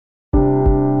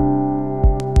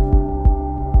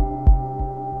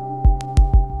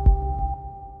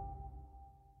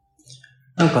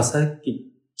なんかさっ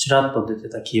きちらっと出て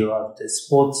たキーワードでス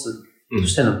ポーツと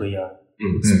しての VR、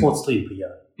スポーツという VR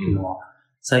っていうのは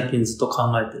最近ずっと考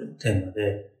えてるテーマ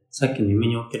で、さっきの夢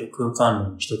における空間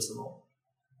論の一つの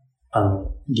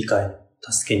理解の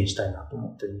助けにしたいなと思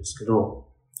ってるんですけど、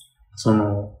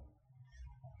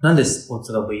なんでスポー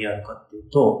ツが VR かっていう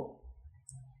と、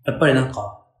やっぱりなん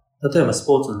か、例えばス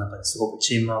ポーツの中ですごく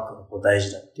チームワークが大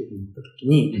事だっていうふうに言ったとき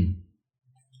に、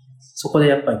そこで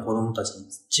やっぱり子供たち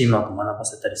にチームワークを学ば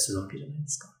せたりするわけじゃないで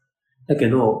すか。だけ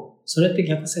ど、それって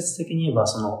逆説的に言えば、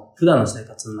普段の生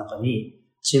活の中に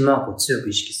チームワークを強く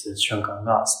意識する瞬間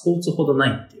がスポーツほどな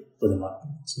いっていうことでもあると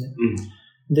思うんですね。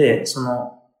で、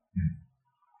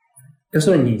要す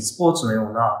るにスポーツのよ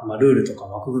うな、ルールとか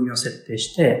枠組みを設定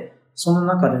して、その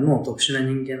中での特殊な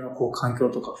人間の環境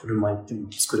とか振る舞いっていうの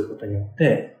を作ることによっ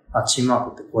て、チームワ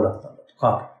ークってこうだったんだと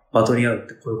か、バトり合うっ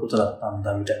てこういうことだったん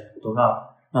だみたいなこと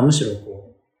が、むしろ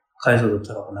解像度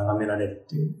高く眺められるっ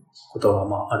ていうこと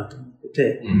があると思って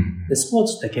て、でスポー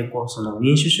ツって結構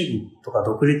民主主義とか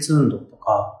独立運動と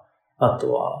か、あ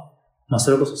とは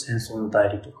それこそ戦争の代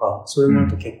理とか、そういうもの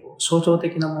と結構象徴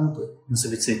的なものと結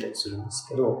びついたりするんです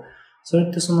けど、それ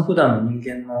って普段の人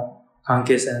間の関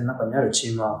係性の中にあるチ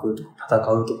ームワークとか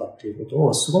戦うとかっていうこと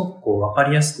をすごくわか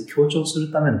りやすく強調す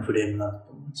るためのフレームなんだ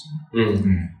と思うんですよ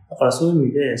ね。だからそういう意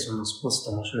味で、スポーツ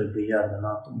って面白い VR だ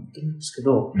なと思ってるんですけ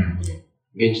ど、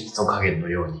現実の影の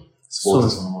ようにスポー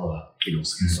ツそのものが機能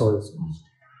する。そうです。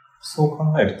そう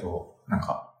考えると、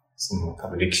多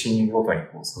分歴史にごとに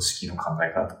組織の考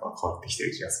え方とか変わってきて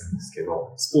る気がするんですけ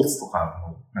ど、スポーツとか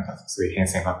のそういう変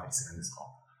遷があったりするんですか？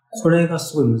これが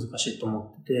すごい難しいと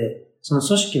思ってて、その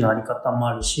組織のあり方も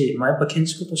あるし、やっぱ建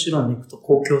築都市論でいくと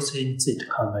公共性について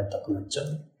考えたくなっちゃ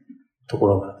うとこ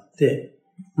ろがあって、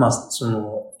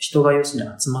人が要する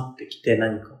に集まってきて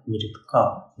何かを見ると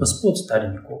か、スポーツってあ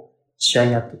る意味試合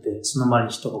やってて、その周り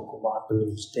に人がバーッと見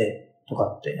に来てとか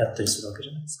ってやったりするわけじ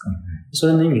ゃないですか。そ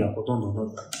れの意味がどんど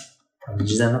ん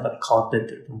時代の中で変わっていっ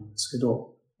てると思うんですけ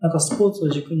ど、スポーツを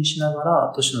軸にしなが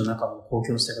ら都市の中の公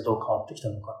共性がどう変わってきた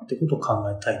のかってことを考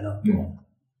えたいなと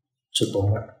ちょっと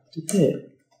思って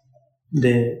て、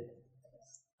で、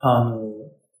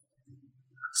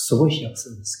すごい飛躍す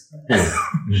るんですけどね。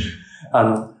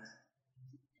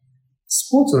ス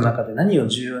ポーツの中で何を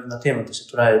重要なテーマとし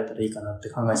て捉えたらいいかなって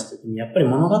考えたときに、やっぱり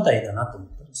物語だなと思っ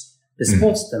たんです。で、スポ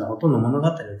ーツってのはほとんど物語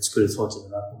を作る装置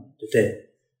だなと思ってて、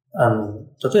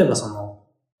例えばサ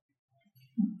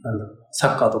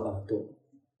ッカーとかだと、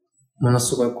もの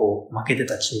すごい負けて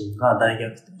たチームが大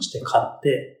逆転して勝っ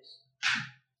て、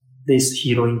で、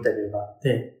ヒーローインタビューがあっ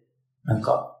て、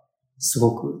す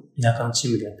ごく田舎のチ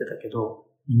ームでやってたけど、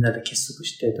みんなで結束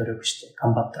して努力して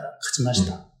頑張ったら勝ちまし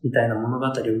た、みたいな物語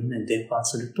をみんなに伝播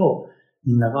すると、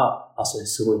みんなが、それ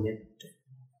すごいねって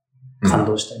感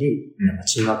動したり、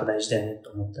チームワーク大事だよねって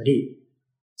思ったり、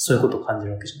そういうことを感じ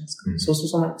るわけじゃないですか。そうする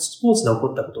とスポーツで起こ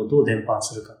ったことをどう伝播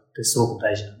するかってすごく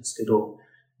大事なんですけど、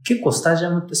結構スタジア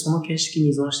ムってその形式に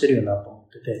依存してるよなと思っ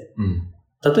てて、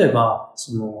例えば、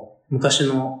昔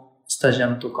のスタジア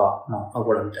ムとか、ア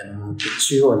ゴラみたいなものって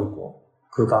中央に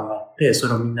空間があって、そ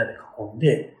れをみんなで囲ん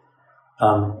で、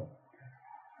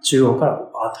中央からバーッ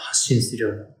と発信するよ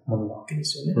うなものなわけで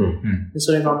すよね。で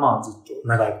それがずっと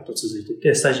長いこと続いて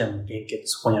て、スタジアムの原型って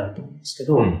そこにあると思うんですけ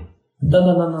ど、だん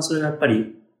だんそれがやっぱ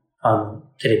り、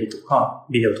テレビとか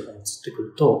ビデオとかに映ってく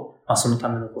ると、そのた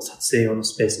めの撮影用の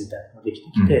スペースみたいなのができ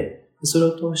てきて、それ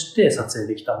を通して撮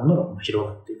影できたものが広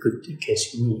がっていくっていう形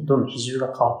式に、どんどん比重が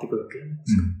変わってくるわけじゃないで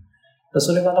すか。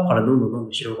それがだからどんどん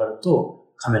広がると、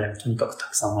カメラがとにかくた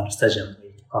くさんあるスタジアムがい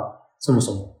いとか、そも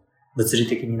そも物理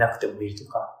的になくてもいいと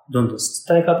か、どんどん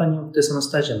伝え方によってその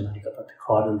スタジアムのあり方って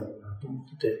変わるんだろうなと思っ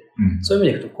てて、そういう意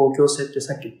味でいくと公共性って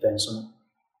さっき言ったように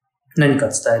何か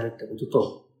伝えるってこと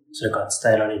と、それから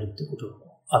伝えられるってことが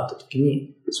あったとき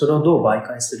に、それをどう媒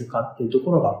介するかっていうと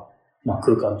ころが、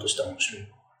空間として面白い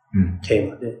テー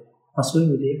マで、そういう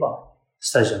意味で言えば、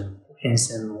スタジアムの変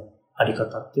遷のあり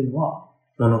方っていうのは、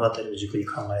物語を軸に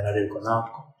考えられるかな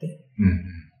とかって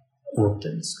思って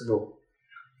るんですけど、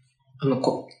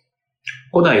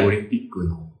古代オリンピック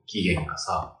の起源が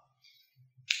さ、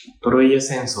トロイア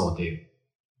戦争で、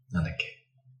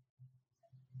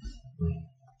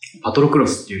パトロクロ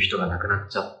スっていう人が亡くなっ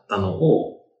ちゃったの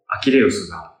を、アキレウス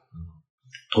が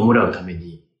弔うため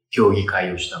に競技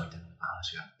会をしたみたいな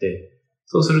話があって、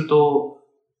そうすると、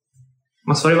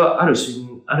それはある死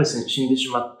んでし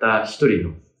まった一人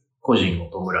の個人を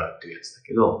弔うっていうやつだ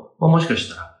けど、もしかし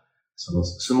たら、相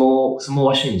撲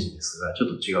は神事ですが、ちょっ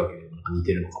と違うけれど似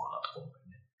てるのかもなと思う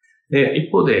ね。で、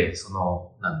一方で、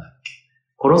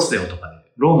コロッセオとか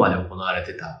で、ローマで行われ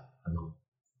てた、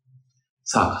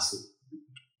サーカス。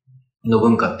の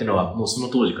文化っていうのはもうその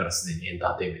当時からすでにエンタ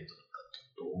ーテインメントだっ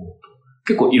たと思うと、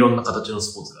結構いろんな形の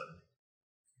スポーツがある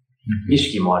ね。意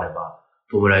識もあれば、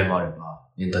弔いもあれば、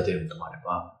エンターテインメントもあれ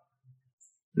ば、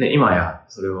ね、今や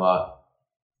それは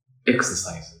エクサ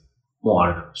サイズもあ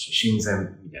るだろうし、親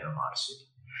善みたいなのもあるし。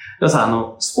だから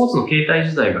さ、スポーツの形態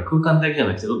自体が空間だけじゃ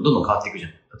なくてどんどん変わっていくじゃ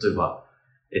ん。例えば、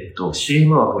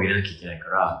CM 枠を入れなきゃいけないか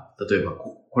ら、例えば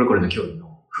これこれの競技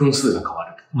の分数が変わ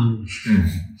るとか。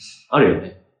あるよ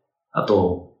ね。あ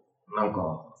と、なん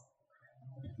か、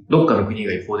どっかの国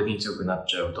が一方的に強くなっ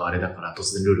ちゃうとあれだから突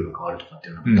然ルールが変わるとかって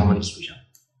いうのがたまに聞くじゃ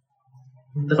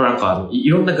ん。だからなんか、い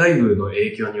ろんな外部の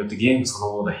影響によってゲームそ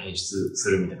のものが変質す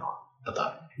るみたいなのが多々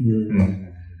ある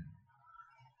ね。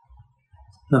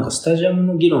なんかスタジアム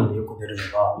の議論でよく出るの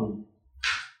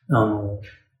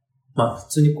が、普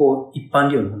通にこう一般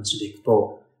利用の話でいく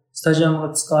と、スタジアム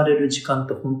が使われる時間っ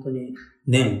て本当に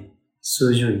年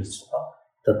数十日とか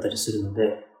だったりするので、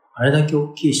あれだけ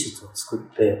大きい施設を作っ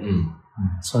て、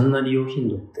そんな利用頻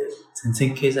度って全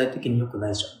然経済的に良くな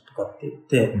いじゃんとかって言っ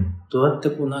て、どうやって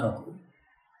こう長く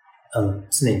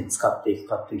常に使っていく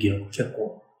かっていう議論が結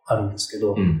構あるんですけ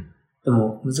ど、で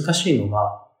も難しいの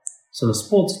が、そのス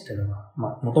ポーツっていうのが、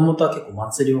もともとは結構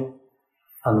祭りを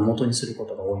元にするこ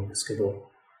とが多いんですけど、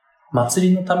祭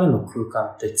りのための空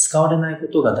間って使われないこ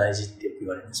とが大事ってよく言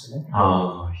われるんですよね。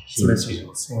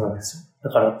そうなんですよ。だ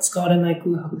から使われない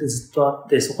空白でずっとあっ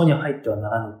て、そこには入ってはな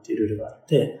らぬっていうルールがあっ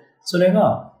て、それ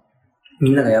が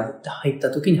みんなが破って入っ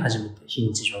た時に初めて非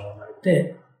日常が生まれ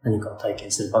て、何かを体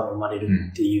験する場が生まれる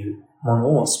っていうも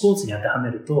のをスポーツに当てはめ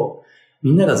ると、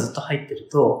みんながずっと入ってる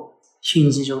と、非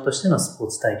日常としてのスポー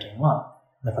ツ体験は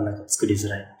なかなか作りづ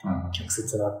らいっていう逆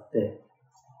説があって、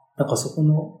なんかそこ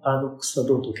のパラドックスは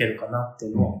どう解けるかなって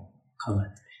いうのを考え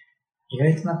て、意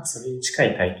外となんかそれに近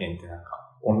い体験ってなん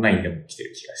かオンラインでも来て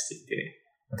る気がしていて、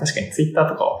確かにツイッター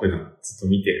とかは普段ずっと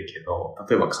見てるけど、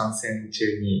例えば観戦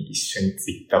中に一緒に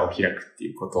ツイッターを開くって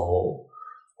いうことを、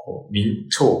こう、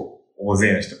超大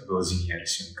勢の人が同時にやる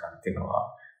瞬間っていうの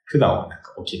は、普段はなん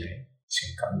か起きない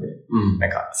瞬間で、なん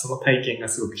かその体験が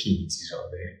すごく非日常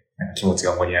で、なんか気持ち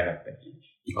が盛り上がったり、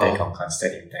一体感を感じた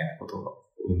りみたいなことを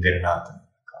生んでるなと、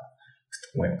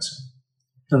ふと思いましたね。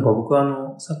なんか僕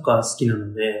はサッカー好きな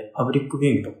ので、パブリックビ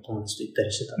ューイングとか友達と行った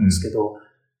りしてたんですけど、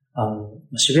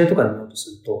渋谷とかで見ようとす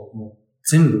ると、もう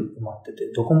全部埋まって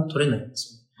て、どこも取れないんで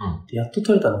すよ。でやっと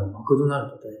取れたのがマクドナ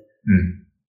ルドで、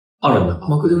あるんだ。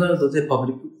マクドナルドでパブ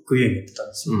リックビューイングやってたん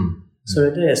ですよ。そ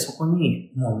れで、そこ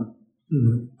にもう、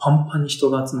パンパンに人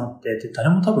が集まって、で、誰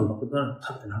も多分マクドナルド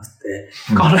食べてなくて、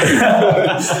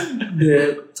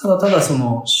で、ただただそ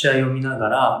の試合を見なが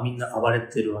らみんな暴れ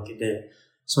てるわけで、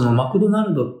そのマクドナ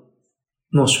ルド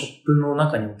のショップの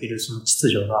中におけるその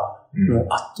秩序が、もう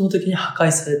圧倒的に破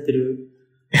壊されてる。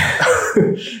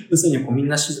要するにこうみん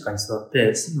な静かに座っ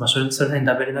て、それなりに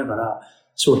食べれながら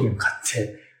商品を買っ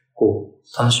て、こ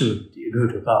う楽しむっていうル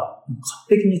ールが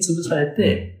完璧に潰され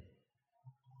て、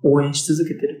応援し続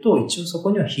けてると、一応そこ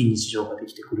には非日常がで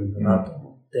きてくるんだなと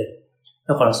思って、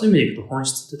だからそういう意味でいくと本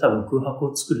質って多分空白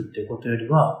を作るっていうことより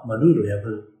は、ルールを破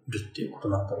るっていうこと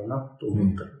なんだろうなと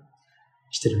思ったり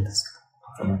してるんです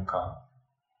けど。なんか、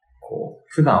こう、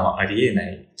普段はありえな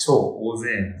い超大勢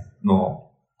の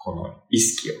この意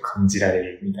識を感じられ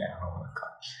るみたいなのがなん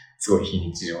か、すごい非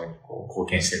日常にこう貢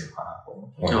献してるのかなと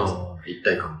思います。一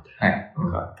体感みたいな。はい。な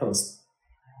んか多分、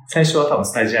最初は多分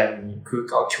スタジアムに空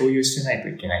間を共有してないと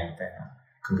いけないみたいな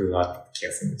感覚があった気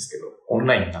がするんですけど、オン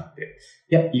ラインになって、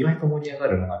いや、意外と盛り上が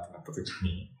るなってなった時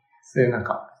に、それなん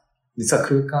か、実は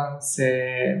空間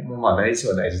性も大事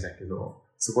は大事だけど、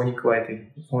そこに加え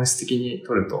て本質的に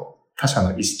取ると他者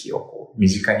の意識をこう身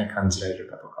近に感じられる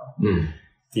かとか、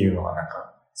っていうのがなん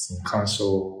か、その鑑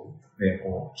賞で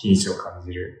こう非日常を感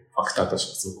じるファクターとし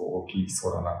てはすごく大きそ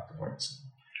うだなと思いまし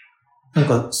た。なん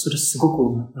か、それすごく、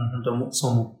本当にそ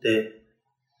う思って、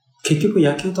結局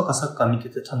野球とかサッカー見て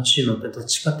て楽しいのってどっ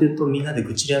ちかっていうとみんなで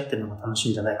愚痴り合ってるのが楽し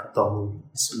いんじゃないかとは思うんで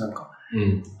すよ。なんか、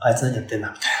あいつ何やってん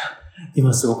だみたいな。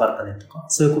今すごかったねとか、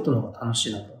そういうことの方が楽し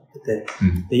いなと思ってて。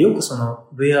で、よくその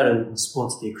VR のスポー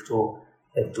ツで行くと、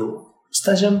ス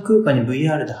タジアム空間に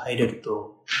VR で入れる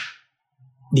と、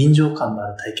臨場感の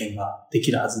ある体験ができ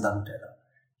るはずだみたいな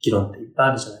議論っていっぱい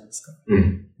あるじゃないですか。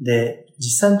で、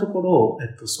実際のところ、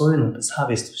そういうのってサー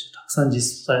ビスとしてたくさん実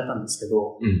装されたんですけ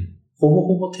ど、ほぼ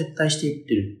ほぼ撤退していっ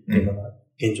てるっていうのが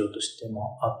現状として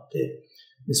もあって、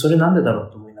でそれなんでだろ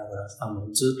うと思いながら、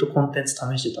ずっとコンテンツ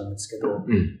試してたんですけど、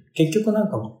結局なん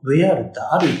か VR って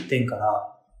ある一点か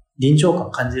ら臨場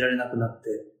感感じられなくなって、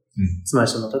つま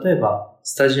り例えば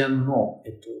スタジアムの、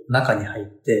中に入っ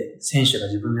て選手が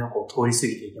自分の横を通り過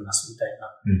ぎていきますみたい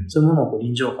な、そういうものを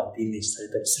臨場感ってイメージされ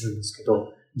たりするんですけ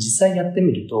ど、実際やって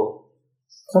みると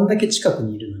こんだけ近く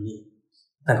にいるのに、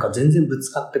なんか全然ぶつ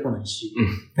かってこないし、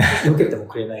避けても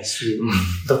くれないし、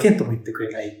どけとも言ってく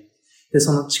れない。で、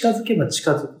その近づけば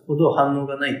近づくほど反応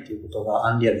がないっていうことが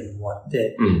アンリアルに思われ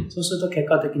て、そうすると結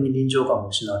果的に臨場感が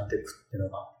失われていくっていうの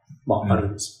が、ある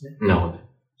んですよね。なるほど。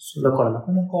そうだからなか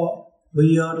なか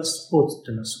VR スポーツっ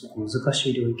ていうのはすごく難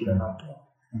しい領域だなとは思ってます。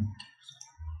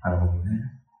なるほどね。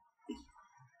だ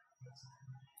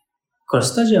から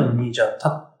スタジアムにじゃあ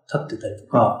立ってたりと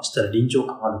かしたら臨場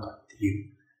感あるかってい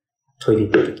うトイレ行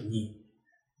った時に、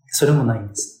それもないん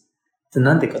です。で、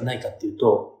なんでかないかっていう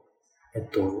と、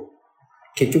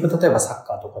結局例えばサッ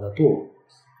カーとかだと、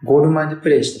ゴール前でプ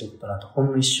レイしてることなんてほ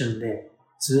んの一瞬で、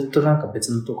ずっとなんか別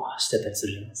のとこ走ってたりす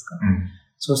るじゃないですか。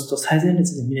そうすると最前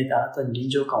列で見れてあなたに臨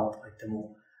場感をとか言って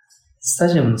も、スタ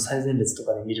ジアムの最前列と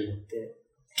かで見るのって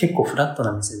結構フラット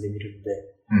な目線で見るの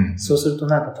で、そうすると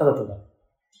なんかただただ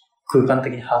空間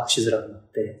的に把握しづらくな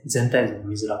って、全体像が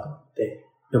見づらくなって、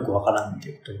よくわからんって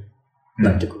いうことに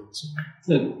なってくるんです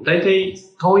よね。だいたい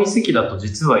遠い席だと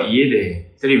実は家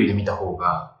でテレビで見た方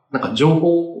が、なんか情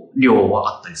報量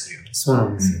はあったりするよね。そうな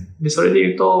んですよ。で、それで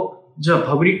言うと、じゃあ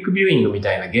パブリックビューイングみ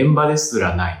たいな現場です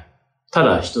らない。た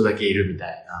だ人だけいるみた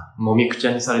いな、もみくち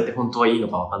ゃにされて本当はいいの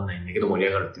かわかんないんだけど盛り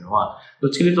上がるっていうのは、ど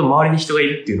っちかというと周りに人がい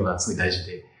るっていうのがすごい大事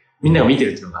で、みんなが見て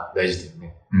るっていうのが大事だよ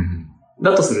ね。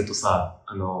だとするとさ、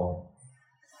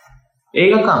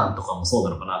映画館とかもそう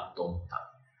なのかなと思った。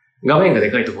画面がで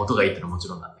かいと音がいいってのはもち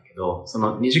ろんなんだけど、そ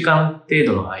の2時間程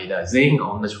度の間、全員が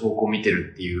同じ方向を見て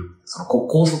るっていう、その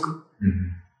高速、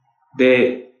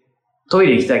で、トイ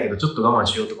レ行きたいけどちょっと我慢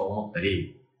しようとか思った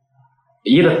り、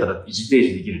家だったら一時停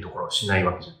止できるところをしない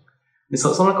わけじゃん。で、そ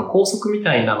のなんか高速み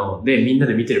たいなのでみんな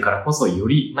で見てるからこそ、よ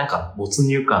りなんか没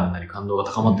入感なり感動が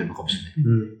高まってるのかもしれない。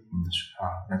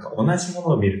なんか同じもの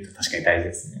を見るって確かに大事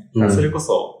ですね。それこ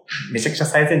そ、めちゃくちゃ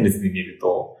最前列で見る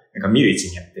と、なんか見る位置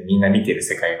によってみんな見てる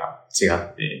世界が違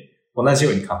って、同じ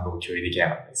ように感動を共有できな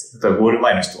かったですよ。例えばゴール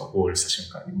前の人はゴールした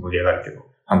瞬間に盛り上がるけど、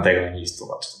反対側にいる人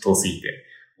がちょっと遠すぎて、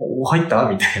入った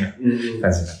みたいな感じにな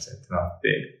っちゃうってのがあって、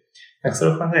なんかそ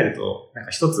れを考えると、なん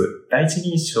か一つ第一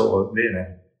人称で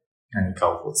何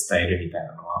かをこう伝えるみたい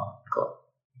なのは、なんか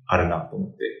あるなと思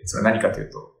って、それは何かという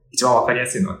と、一番わかりや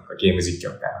すいのはなんかゲーム実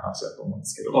況みたいな話だと思うんで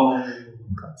すけど、なんか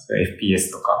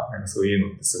FPS とか、なんかそういう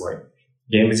のってすごい、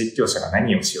ゲーム実況者が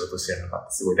何をしようとしてるのかっ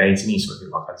てすごい第一人称で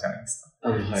わかるじゃないですか。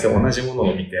そう同じもの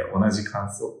を見て、同じ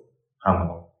感想、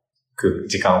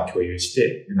時間を共有し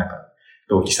て、なんか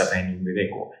同期したタイミングで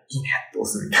こう、いいねって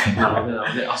押すみたいな。なるほど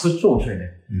ね。それ超面白いね。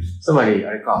つまり、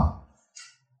あれか。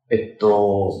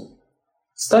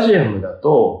スタジアムだ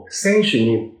と、選手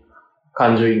に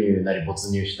感情移入なり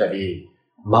没入したり、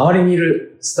周りにい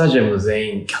るスタジアムの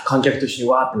全員、観客と一緒に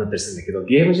わーってなったりするんだけど、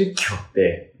ゲーム実況っ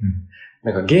て、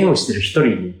なんかゲームしてる一人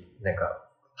になんか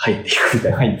入っていくみた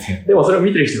いな。でもそれを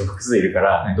見てる人が複数いるか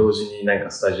ら、同時になんか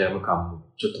スタジアム感も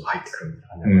ちょっと入ってくるみ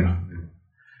たいな。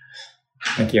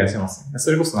な気がします。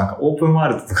それこそなんかオープンワ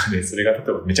ールドとかでそれが例え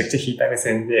ばめちゃくちゃ引いた目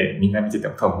線でみんな見てて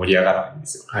も多分盛り上がらないんで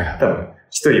すよ。多分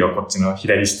一人はこっちの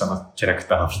左下のキャラク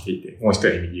ターを見ていて、もう一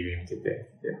人右上見て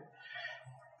て、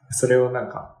それをなん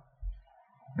か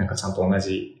ちゃんと同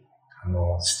じ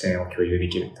視点を共有で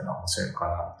きるっていうのは面白いのか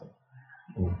なと。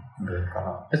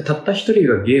たった一人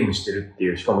がゲームしてるって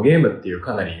いう、しかもゲームっていう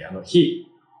かなり非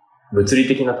物理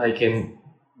的な体験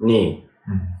に、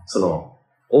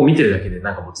を見てるだけで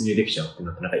なんか没入できちゃうって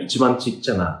なって、なんか一番ちっ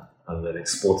ちゃな、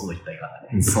スポーツの一体感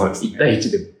だね。そうですね。1対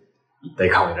1で一体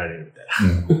感を得られるみた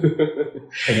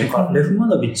いな。レフマ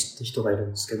ナビッチって人がいるん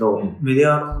ですけど、メディ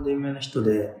ア論で有名な人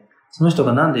で、その人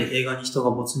がなんで映画に人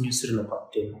が没入するのかっ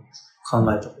ていうのを考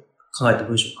えた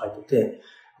文章を書いてて、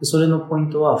それのポイン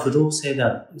トは不動性で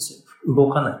あるんですよ。動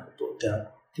かないことである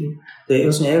っていう。で、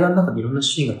要するに映画の中でいろんな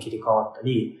シーンが切り替わった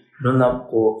り、いろんな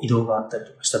こう移動があったり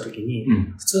とかしたときに、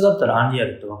普通だったらアンリア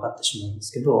ルって分かってしまうんで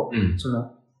すけど、そ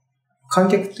の観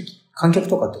客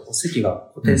とかってこう席が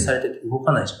固定されてて動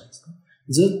かないじゃないですか。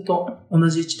ずっと同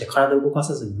じ位置で体を動か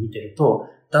さずに見てると、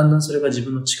だんだんそれが自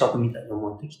分の近くみたいに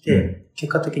思えてきて、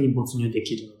結果的に没入で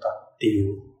きるのだって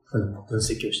いうふうな分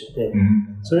析をしてて、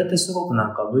それってすごくな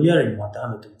んか VR にも当ては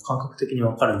めても感覚的に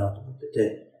わかるなと思って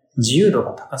て、自由度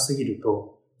が高すぎる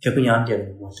と逆にアンリアル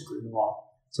に思えてくるのは、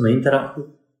そのインタラ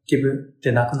クティブ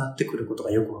でなくなってくること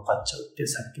がよくわかっちゃうっていう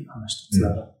さっきの話とつ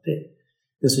ながって、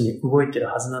要するに動いてる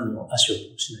はずなのに足を通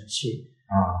しないし、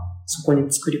そこ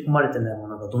に作り込まれてないも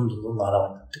のがどんどんあらわ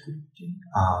になってくるっていう。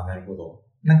なるほど。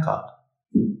なんか、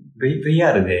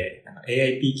VR でなんか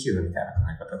AIPQ みたいな考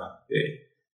え方があって、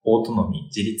オートノミー、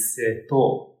自律性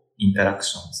とインタラク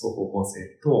ション、双方向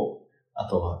性と、あ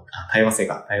とは対話性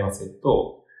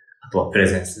と、あとはプレ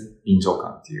ゼンス、臨場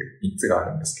感っていう3つがあ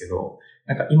るんですけど、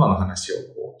なんか今の話を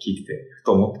こう聞いてて、ふ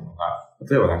と思ったのが、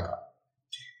例え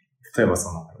ば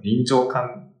その臨場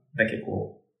感だけ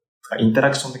こう、インタラ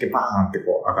クションだけバーンって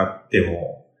こう上がって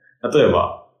も、例え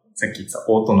ばさっき言った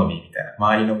オートノミーみたいな、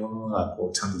周りのものがこ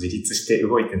うちゃんと自立して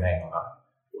動いてないのが、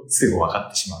すぐ分かっ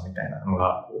てしまうみたいなの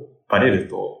がこうバレる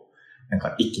と、なん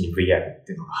か一気に VR っ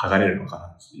ていうのが剥がれるのかな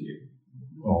っていう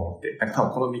のを思って、なんか多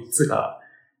分この3つが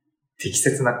適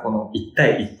切なこの1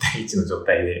対1対1の状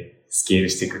態でスケール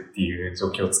していくっていう状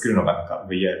況を作るのがなんか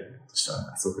VR としてはな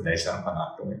んかすごく大事なのか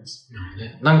なと思いまし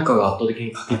た。なんかが圧倒的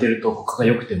に欠けてると他が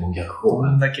良くても逆効果。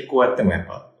こんだけこうやってもやっ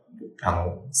ぱ、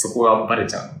そこがバレ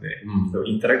ちゃうので、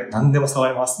何でも触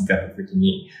れますみたいな時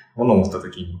に、物を持った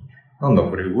時に、なんだ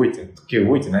これ時計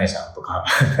動いてないじゃんとか、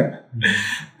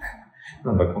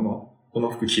なんだこの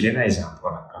服着れないじゃんと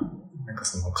かなんか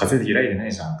その風で揺らいでな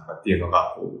いじゃんとかっていうの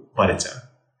がこうバレちゃ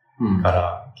う。か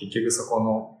ら、結局そこ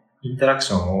のインタラク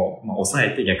ションを抑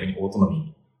えて逆にオートノ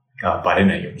ミーがバレ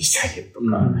ないようにしてあげると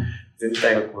か、全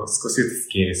体がこう少しずつス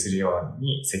ケールするよう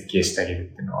に設計してあげる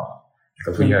っていうのは、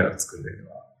なんか VR を作る上で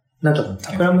は、なんか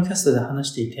タクラムキャストで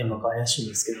話していいテーマが怪しいん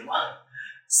ですけど、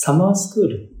サマースクー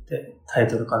ルってタイ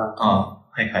トルかなんか、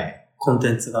コン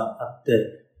テンツがあって、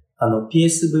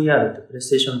PSVR ってプレイ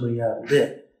ステーション VR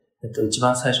で、一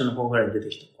番最初の方ぐらいに出て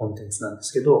きたコンテンツなんで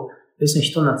すけど、要するに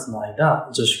ひと夏の間、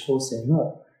女子高生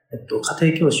の、家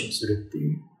庭教師をするって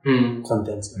いうコン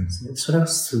テンツなんですね。それが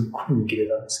すっごい人気出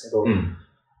たんですけど、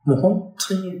もう本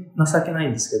当に情けない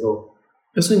んですけど、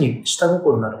要するに下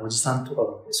心のあるおじさんとかが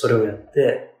それをやっ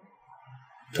て、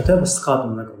例えばスカート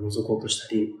の中を覗こうとし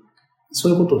たり、そ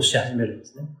ういうことをし始めるんで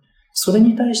すね。それ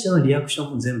に対してのリアクショ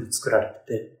ンも全部作られて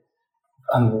て、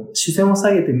視線を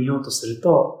下げてみようとする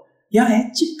と、いや、エ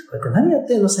ッチとか言って何やっ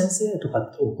てんの先生とか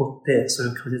って怒って、それ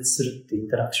を拒絶するっていうイン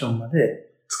タラクションま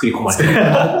で作り込まれて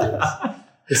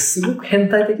る。すごく変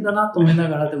態的だなと思いな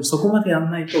がら、でもそこまでや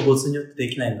んないと没によってで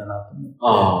きないんだなと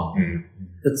思っ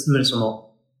て。つまり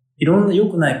いろんな良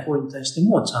くない行為に対して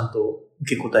もちゃんと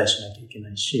受け答えしなきゃいけ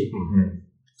ないし、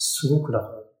すごくだか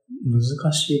ら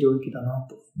難しい領域だな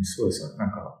と。そうですよ。な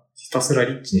んか、ひたすら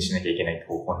リッチにしなきゃいけないって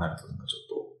方向になると、なんかちょ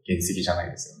っと原石じゃな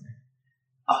いですよね。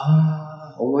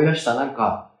思い出した。なん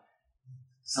か、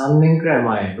3年くらい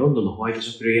前、ロンドンのホワイト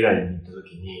ショップレギュラーに行った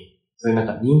時に、そういうなん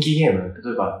か人気ゲーム、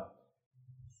例えば、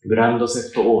グランドセ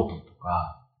フトオートと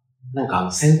か、なん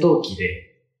か戦闘機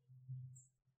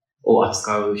を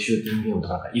扱うシューティングゲームと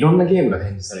か、なんかいろんなゲームが展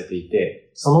示されてい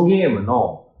て、そのゲーム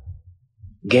の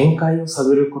限界を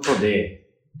探ることで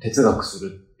哲学する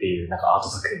っていうなんかアート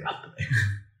作品があったね。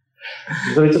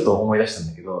それちょっと思い出したん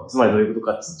だけど、つまりどういうこと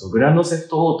かっていうと、グランドセフ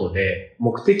トオートで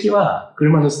目的は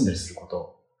車盗んだりするこ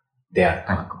とであっ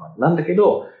たなんだけ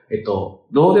ど、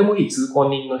どうでもいい通行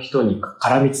人の人に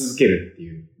絡み続けるって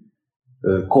い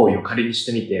う行為を仮にし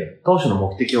てみて、当初の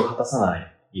目的を果たさな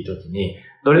い時に、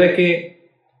どれだ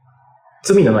け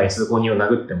罪のない通行人を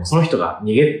殴ってもその人が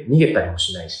逃げたりも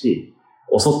しないし、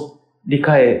襲り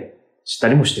返した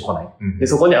りもしてこない。で、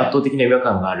そこに圧倒的な違和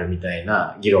感があるみたい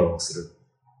な議論をする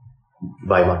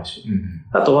場合もあるし。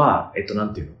あとは、な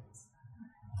んていうの？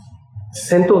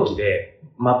戦闘機で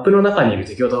マップの中にいる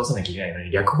敵を倒さなきゃいけないのに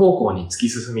逆方向に突き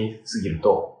進みすぎる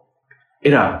と、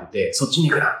エラーが出て、そっちに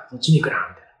行くなみた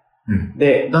いな。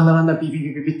で、だんだんピピ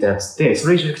ってなってそ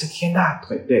れ以上行くと危険だと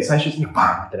か言って、最終的にバ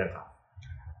ーンってなんか、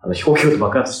飛行機ごと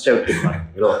爆発しちゃうっていうのがあるん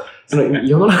だけど、その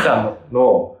世の中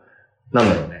の、なん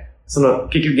だろうね。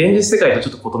結局現実世界と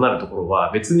ちょっと異なるところ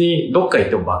は別にどっか行っ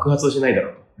ても爆発をしないだ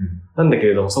ろうと。なんだけ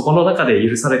れども、そこの中で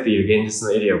許されている現実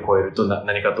のエリアを超えると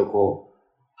何かとこう、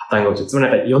破綻が落ちる。つま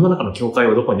りなんか世の中の境界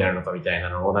はどこにあるのかみたいな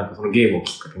のを、なんかそのゲームを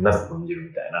きっかけになぜか感じる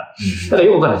みたいな。ただ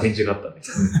よくわかんない展示があったんで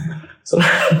す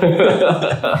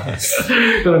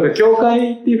よ。なんか境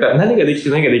界っていうか何ができて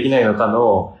何ができないのか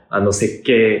の、設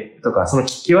計とか、その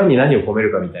際に何を込め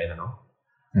るかみたいな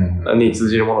のに通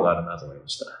じるものがあるなと思いま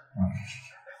した。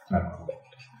なるほど。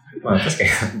確か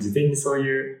に事前にそうい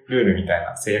うルールみたい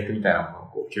な制約みたいなものを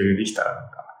こう共有できたらな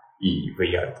んかいい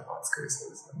VR とかを作れそう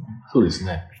ですよね。そうです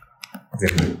ね。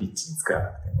全部リッチに作らな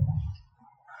くて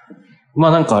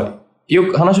も。なんか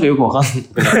話がよくわかんな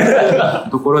い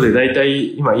ところでだいた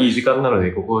い今いい時間なの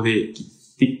でここで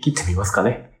切ってみますか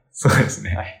ね。そうです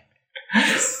ね。はい。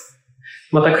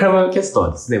タクラムキャスト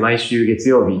はですね、毎週月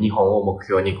曜日2本を目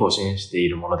標に更新してい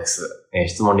るものです。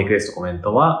質問、リクエスト、コメン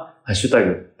トは、ハッシュタ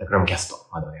グ、タクラムキャスト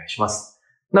までお願いします。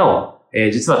なお、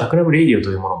実はタクラムレイディオと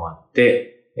いうものもあっ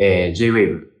て、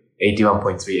J-Wave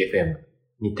 81.3FM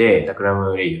にてタクラ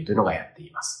ムレイディオというのがやって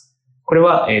います。これ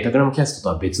は、タクラムキャスト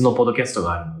とは別のポッドキャスト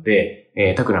があるので、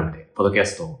タクラムでポッドキャ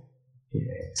ストを、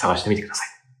探してみてください。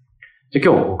じゃ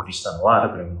あ今日お送りしたのはタ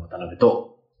クラムの渡辺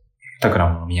と、タクラ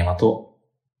ムの宮山と、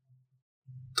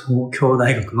東京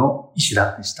大学の石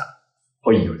田でした。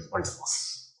はい、ありがとうございま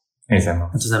す。ありがとうございま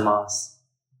す。ありがとうございます。